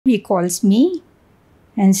he calls me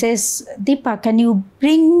and says, Deepa, can you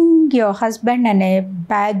bring your husband and a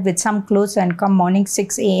bag with some clothes and come morning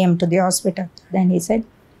 6 a.m. to the hospital? Then he said,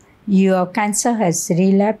 your cancer has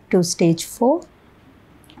relapsed to stage 4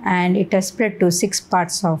 and it has spread to 6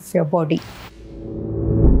 parts of your body.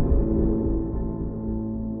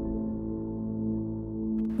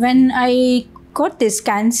 When I got this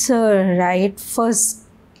cancer, right, first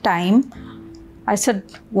time, I said,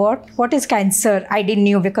 what is cancer? I didn't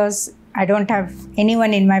know because I don't have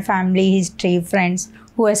anyone in my family, history, friends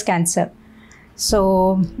who has cancer.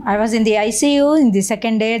 So I was in the ICU. In the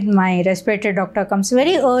second day, my respiratory doctor comes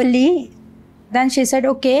very early. Then she said,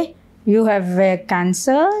 okay, you have a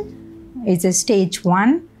cancer. It's a stage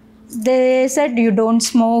 1. They said you don't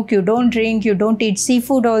smoke, you don't drink, you don't eat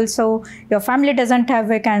seafood also. Your family doesn't have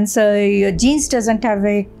a cancer, your genes doesn't have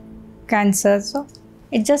a cancer. So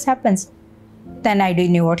it just happens. Then I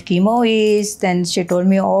didn't know what chemo is. Then she told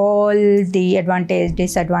me all the advantage,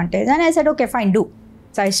 disadvantage. And I said, okay, fine, do.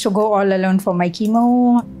 So I used to go all alone for my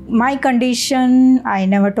chemo. My condition, I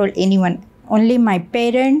never told anyone. Only my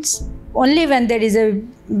parents. Only when there is a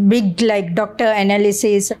big doctor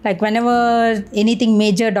analysis, whenever anything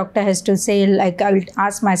major doctor has to say, I will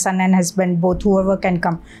ask my son and husband, both, whoever can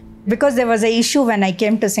come. Because there was an issue when I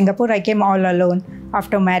came to Singapore, I came all alone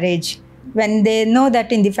after marriage. When they know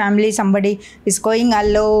that in the family somebody is going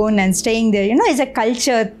alone and staying there, it's a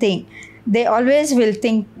culture thing. They always will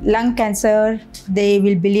think lung cancer, they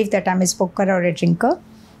will believe that I'm a smoker or a drinker.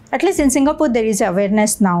 At least in Singapore, there is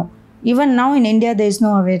awareness now. Even now in India, there is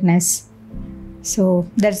no awareness. So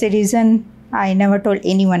that's the reason I never told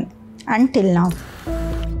anyone until now.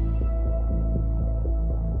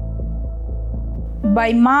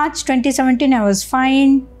 By March 2017, I was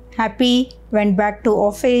fine, happy, went back to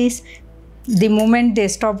office. The moment they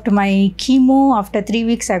stopped my chemo, after 3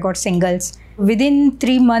 weeks, I got shingles. Within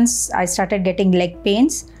 3 months, I started getting leg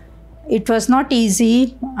pains. It was not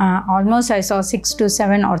easy. Almost I saw 6 to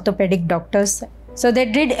 7 orthopedic doctors. So they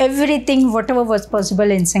did everything, whatever was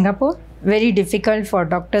possible in Singapore. Very difficult for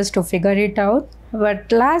doctors to figure it out.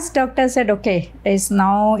 But last doctor said, okay,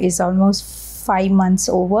 now is almost 5 months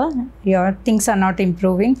over. Your things are not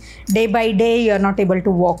improving. Day by day, you're not able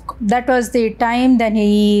to walk. That was the time. Then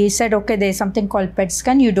he said, okay, there's something called PET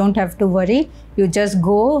scan. You don't have to worry. You just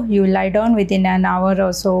go, you lie down within an hour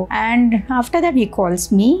or so. And after that, he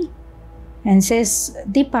calls me and says,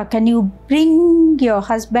 Deepa, can you bring your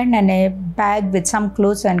husband and a bag with some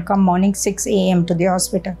clothes and come morning 6 a.m. to the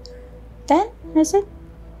hospital? Then I said,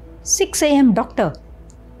 6 a.m. doctor,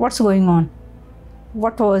 what's going on?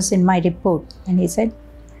 What was in my report? And he said,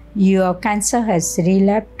 your cancer has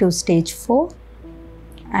relapsed to stage 4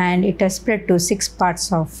 and it has spread to 6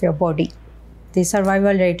 parts of your body. The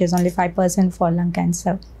survival rate is only 5% for lung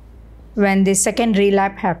cancer. When the second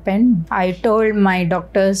relapse happened, I told my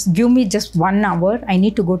doctors, give me just 1 hour. I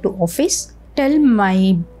need to go to office. Tell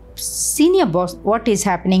my senior boss what is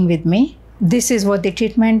happening with me. This is what the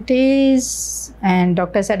treatment is. And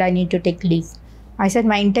doctor said I need to take leave. I said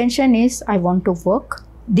my intention is I want to work.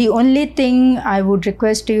 The only thing I would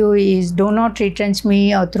request to you is do not retrench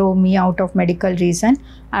me or throw me out of medical reason.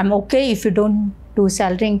 I'm okay if you don't do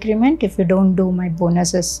salary increment, if you don't do my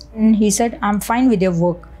bonuses. And he said, I'm fine with your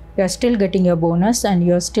work. You're still getting your bonus and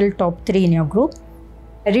you're still top 3 in your group.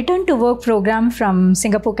 A return to work program from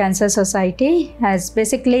Singapore Cancer Society has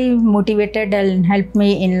basically motivated and helped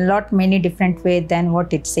me in many different ways than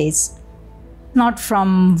what it says. Not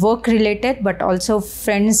from work related, but also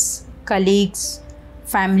friends, colleagues,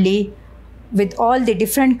 family, with all the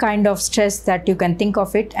different kind of stress that you can think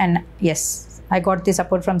of it. And yes, I got the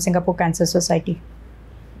support from Singapore Cancer Society.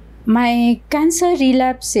 My cancer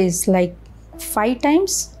relapse is 5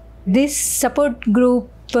 times. This support group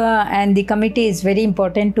and the committee is very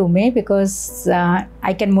important to me because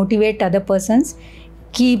I can motivate other persons,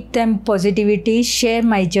 keep them positivity, share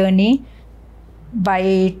my journey.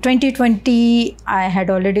 By 2020, I had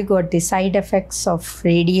already got the side effects of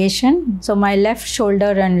radiation. So my left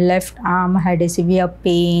shoulder and left arm had a severe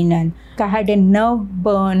pain, and I had a nerve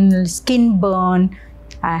burn, skin burn.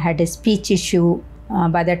 I had a speech issue.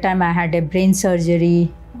 By the time I had a brain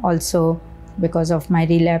surgery also because of my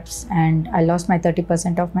relapse, and I lost my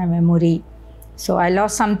 30% of my memory. So I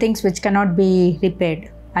lost some things which cannot be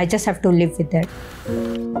repaired. I just have to live with that.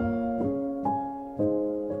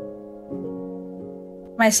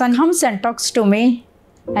 My son comes and talks to me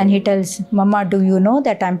and he tells, Mama, do you know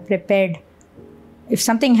that I'm prepared? If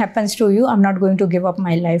something happens to you, I'm not going to give up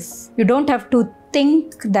my life. You don't have to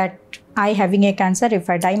think that I having a cancer, if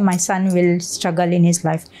I die, my son will struggle in his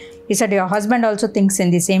life. He said, your husband also thinks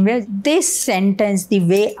in the same way. This sentence, the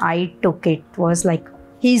way I took it was like,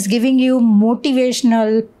 He's giving you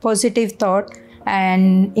motivational, positive thought,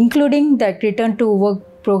 and including that return to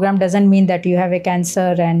work program doesn't mean that you have a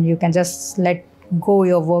cancer and you can just let go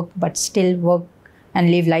your work but still work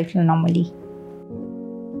and live life normally.